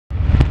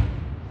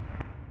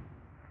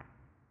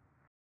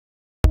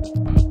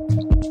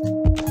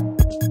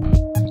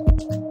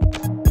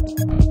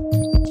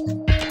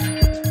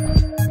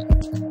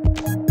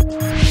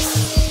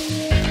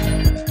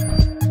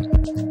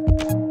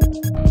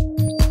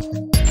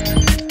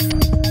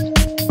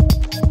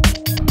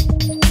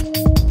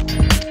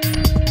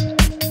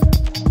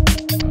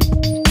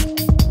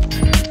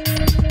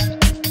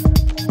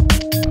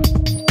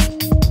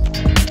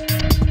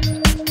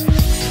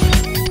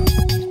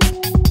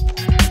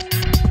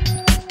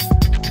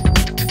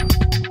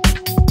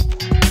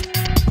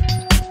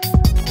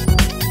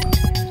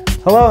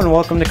Hello and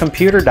welcome to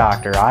Computer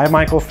Doctor. I'm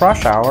Michael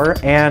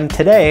Frushour, and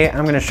today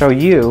I'm going to show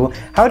you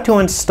how to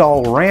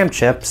install RAM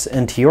chips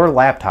into your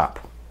laptop.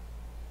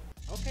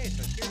 Okay,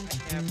 so here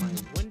I have my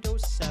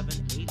Windows 7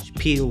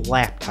 HP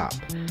laptop.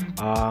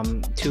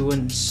 To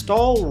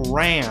install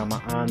RAM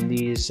on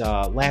these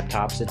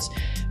laptops, it's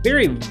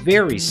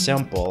very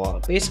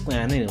simple. Basically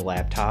on any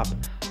laptop.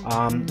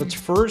 Let's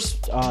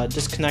first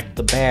disconnect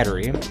the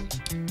battery.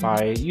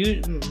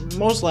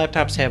 Most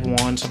laptops have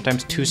one,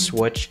 sometimes two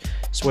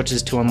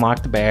switches to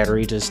unlock the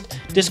battery. Just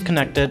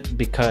disconnect it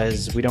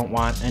because we don't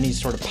want any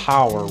sort of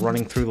power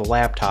running through the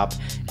laptop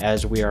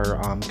as we are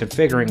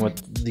configuring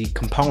with the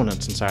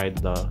components inside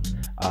the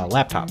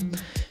laptop.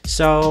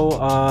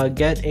 So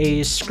get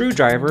a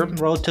screwdriver,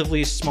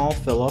 relatively small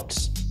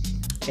Phillips,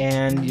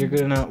 and you're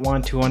going to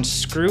want to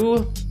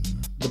unscrew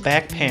the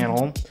back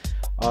panel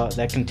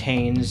that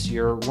contains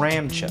your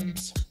RAM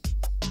chips.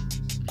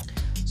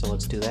 So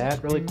let's do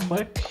that really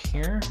quick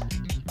here.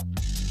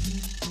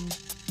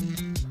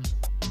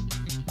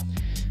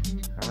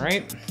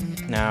 Alright,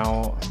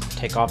 now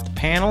take off the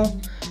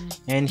panel,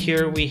 and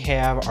here we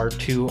have our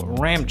two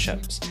RAM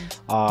chips,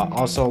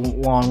 also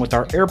along with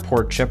our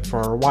airport chip for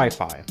our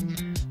Wi-Fi.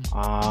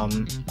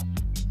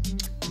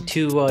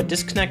 To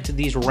disconnect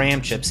these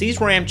RAM chips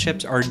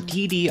are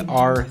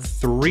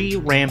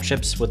DDR3 RAM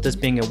chips, with this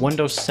being a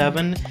Windows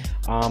 7.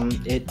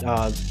 It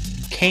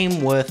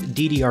came with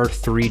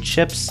DDR3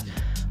 chips,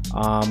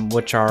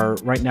 which are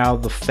right now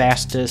the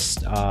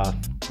fastest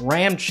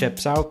RAM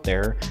chips out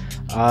there.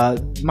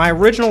 My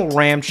original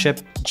RAM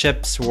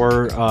chips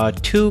were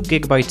 2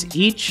 gigabytes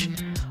each,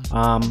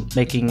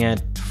 making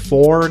it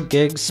 4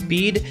 gig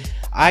speed.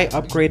 I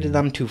upgraded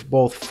them to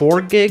both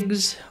 4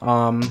 gigs,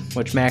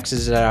 which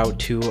maxes it out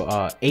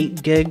to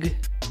 8 gig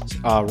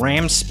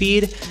RAM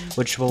speed,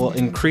 which will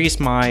increase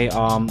my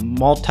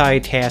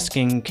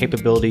multitasking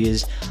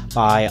capabilities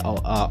by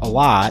a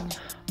lot,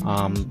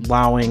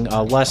 allowing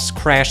less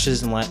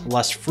crashes and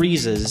less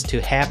freezes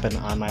to happen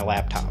on my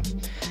laptop.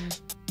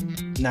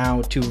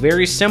 Now, to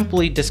very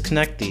simply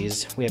disconnect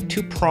these, we have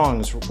two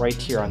prongs right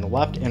here on the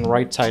left and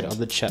right side of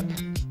the chip.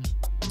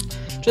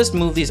 Just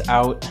move these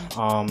out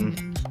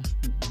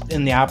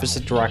in the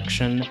opposite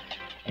direction,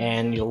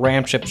 and your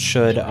RAM chip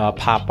should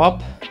pop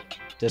up.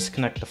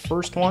 Disconnect the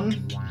first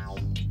one.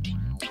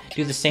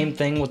 Do the same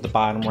thing with the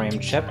bottom RAM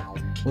chip.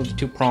 Move the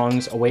two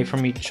prongs away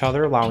from each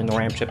other, allowing the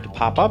RAM chip to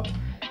pop up,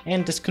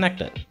 and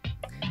disconnect it.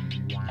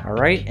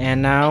 Alright, and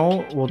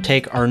now we'll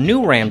take our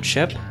new RAM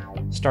chip,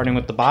 starting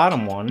with the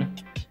bottom one,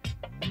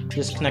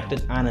 disconnect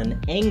it on an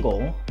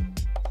angle,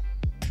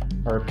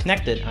 or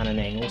connect it on an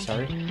angle,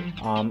 sorry,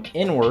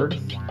 inward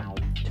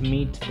to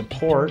meet the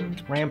port,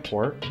 RAM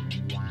port,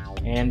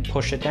 and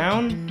push it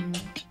down,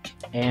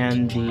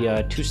 and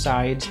the two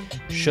sides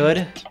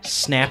should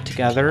snap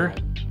together,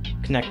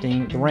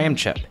 connecting the RAM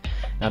chip.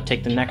 Now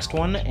take the next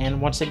one,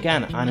 and once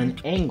again on an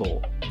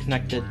angle,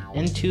 connect it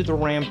into the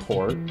RAM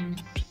port,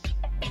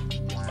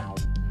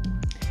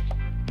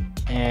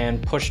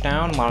 and push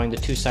down, allowing the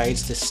two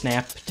sides to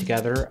snap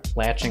together,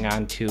 latching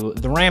onto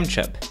the RAM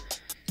chip.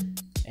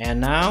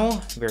 And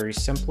now, very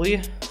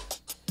simply,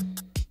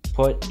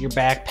 put your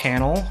back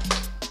panel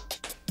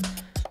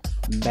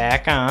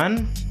back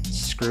on,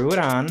 screw it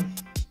on.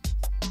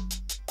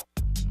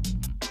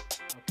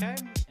 Okay,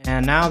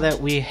 and now that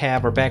we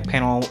have our back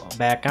panel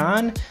back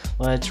on,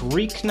 let's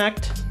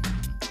reconnect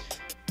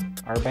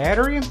our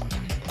battery.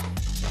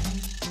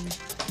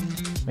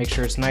 Make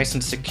sure it's nice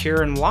and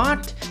secure and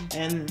locked,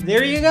 and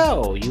there you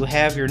go. You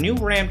have your new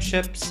RAM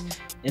chips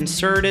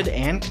inserted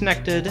and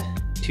connected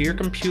to your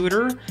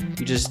computer.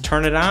 You just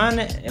turn it on.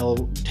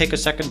 It'll take a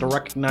second to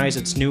recognize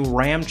its new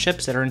RAM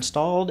chips that are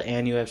installed,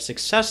 and you have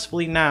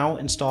successfully now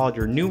installed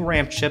your new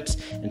RAM chips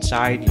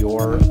inside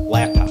your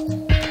laptop.